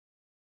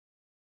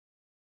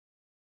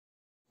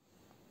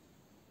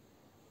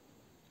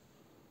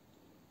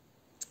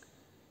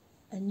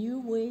A new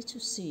way to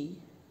see.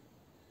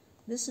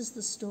 This is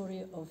the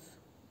story of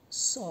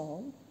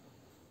Saul,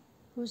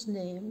 whose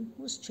name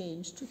was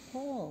changed to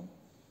Paul.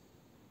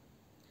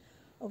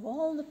 Of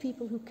all the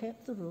people who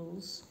kept the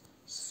rules,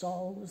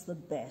 Saul was the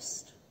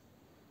best.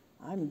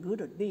 I'm good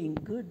at being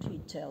good,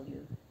 he'd tell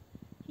you.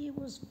 He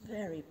was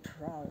very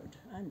proud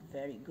and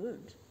very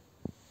good,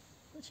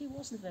 but he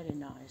wasn't very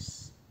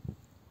nice.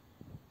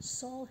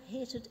 Saul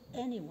hated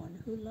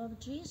anyone who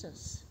loved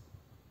Jesus.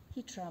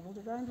 He traveled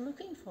around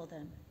looking for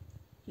them.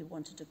 He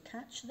wanted to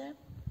catch them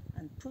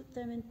and put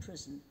them in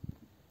prison.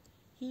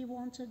 He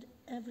wanted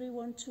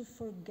everyone to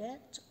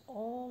forget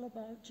all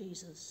about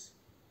Jesus.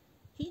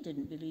 He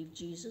didn't believe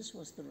Jesus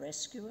was the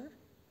rescuer,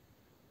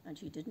 and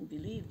he didn't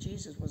believe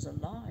Jesus was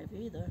alive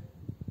either.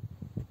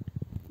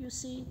 You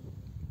see,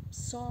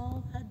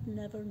 Saul had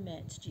never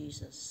met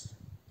Jesus.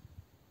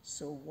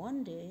 So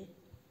one day,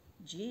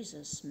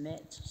 Jesus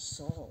met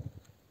Saul.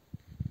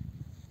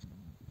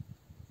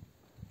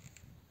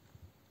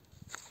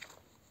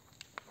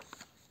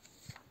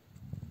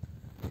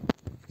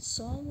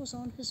 Saul was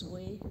on his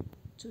way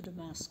to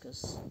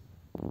Damascus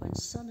when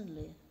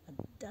suddenly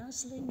a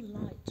dazzling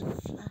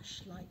light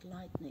flashed like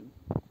lightning.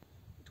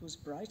 It was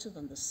brighter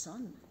than the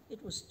sun.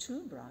 It was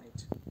too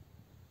bright.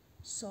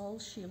 Saul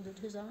shielded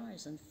his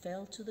eyes and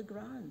fell to the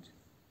ground.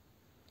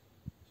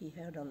 He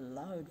heard a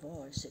loud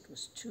voice. It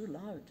was too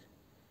loud.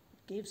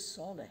 It gave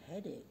Saul a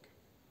headache.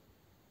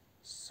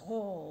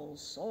 "Saul,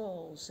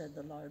 Saul," said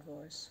the loud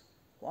voice,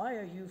 "why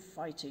are you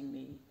fighting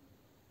me?"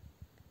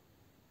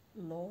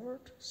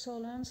 "Lord,"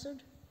 Saul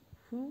answered,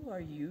 "who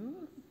are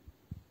you?"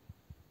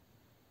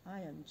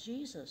 "I am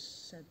Jesus,"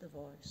 said the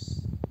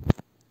voice.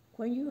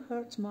 "When you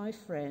hurt my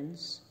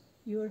friends,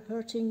 you are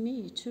hurting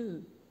me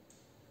too."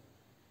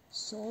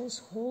 Saul's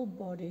whole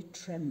body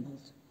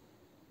trembled.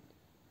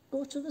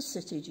 "Go to the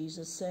city,"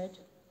 Jesus said.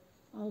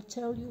 "I'll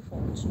tell you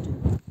what to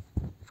do."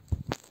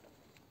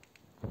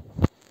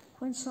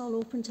 When Saul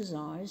opened his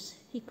eyes,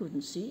 he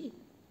couldn't see.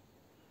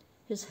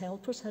 His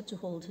helpers had to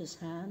hold his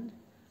hand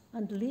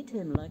and lead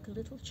him like a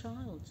little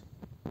child.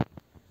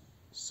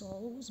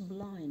 Saul was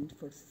blind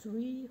for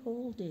 3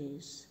 whole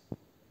days,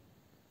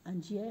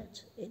 and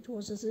yet it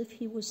was as if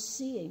he was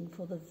seeing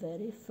for the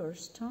very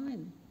first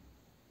time.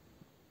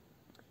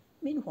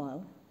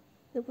 Meanwhile,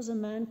 there was a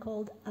man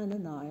called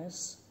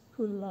Ananias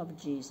who loved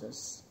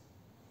Jesus.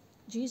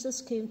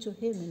 Jesus came to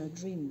him in a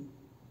dream.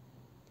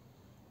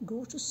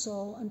 "Go to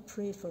Saul and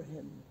pray for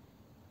him,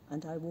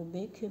 and I will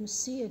make him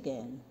see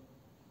again."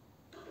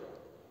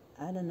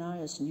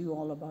 Ananias knew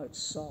all about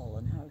Saul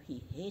and how he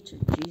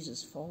hated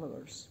Jesus'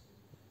 followers.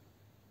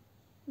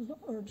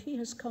 "Lord, he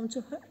has come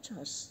to hurt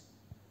us."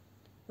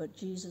 But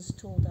Jesus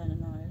told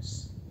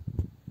Ananias,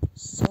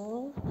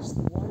 "Saul is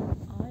the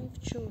one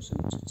I've chosen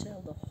to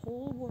tell the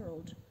whole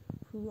world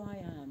who I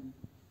am."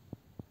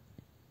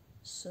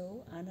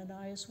 So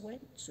Ananias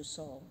went to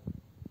Saul.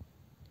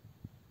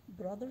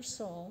 "Brother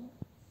Saul,"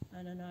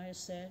 Ananias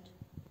said,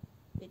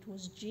 "it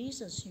was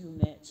Jesus you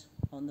met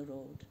on the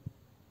road."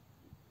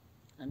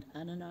 And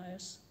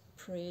Ananias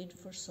prayed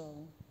for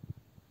Saul.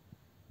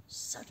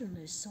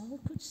 Suddenly Saul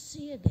could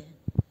see again,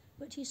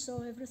 but he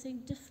saw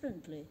everything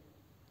differently.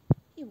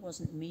 He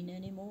wasn't mean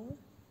anymore.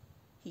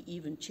 He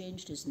even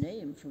changed his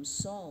name from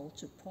Saul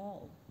to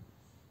Paul,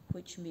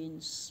 which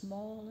means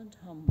small and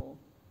humble,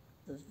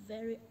 the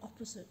very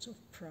opposite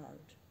of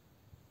proud.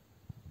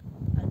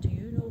 And do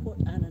you know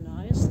what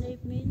Ananias' name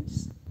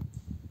means?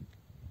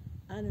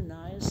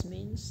 Ananias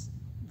means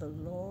the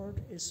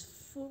Lord is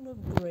full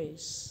of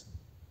grace.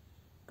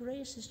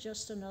 Grace is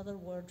just another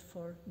word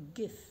for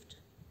gift,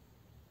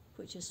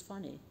 which is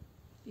funny,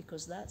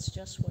 because that's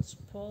just what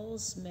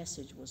Paul's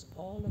message was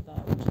all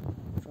about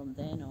from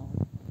then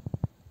on.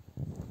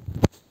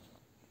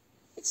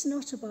 It's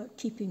not about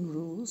keeping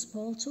rules,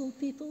 Paul told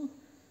people.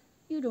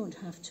 You don't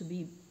have to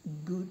be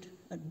good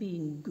at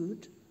being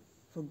good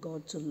for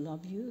God to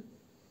love you.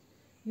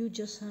 You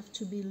just have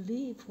to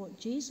believe what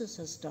Jesus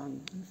has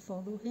done and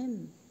follow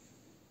him.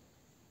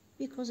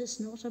 Because it's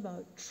not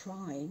about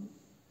trying,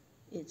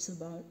 it's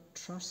about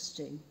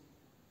trusting.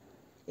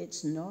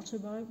 It's not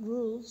about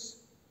rules,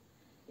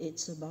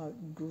 it's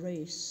about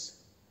grace,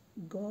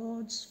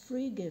 God's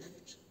free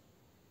gift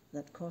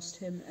that cost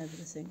him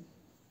everything.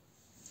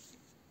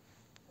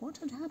 What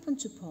had happened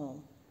to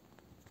Paul?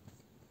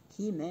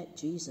 He met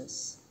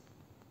Jesus.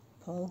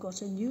 Paul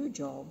got a new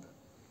job.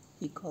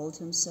 He called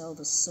himself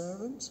a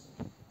servant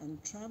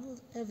and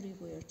traveled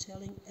everywhere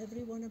telling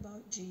everyone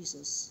about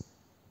Jesus.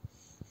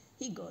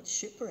 He got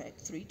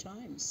shipwrecked 3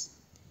 times.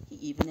 He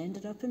even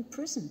ended up in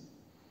prison.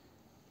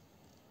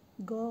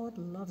 God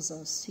loves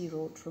us, he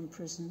wrote from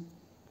prison.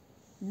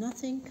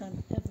 Nothing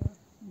can ever,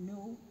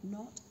 no,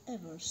 not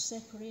ever,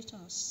 separate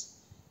us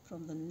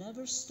from the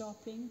never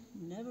stopping,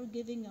 never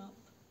giving up,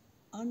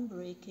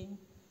 unbreaking,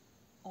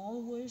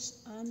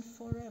 always and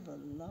forever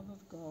love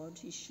of God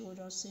he showed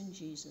us in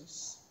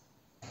Jesus.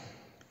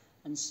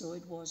 And so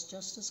it was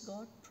just as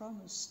God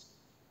promised.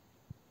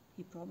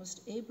 He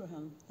promised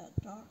Abraham that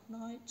dark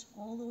night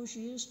all those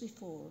years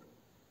before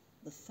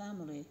the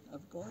family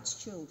of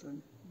God's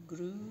children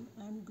grew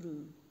and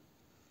grew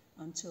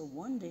until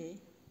one day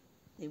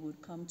they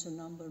would come to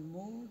number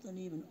more than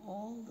even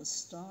all the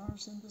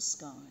stars in the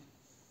sky.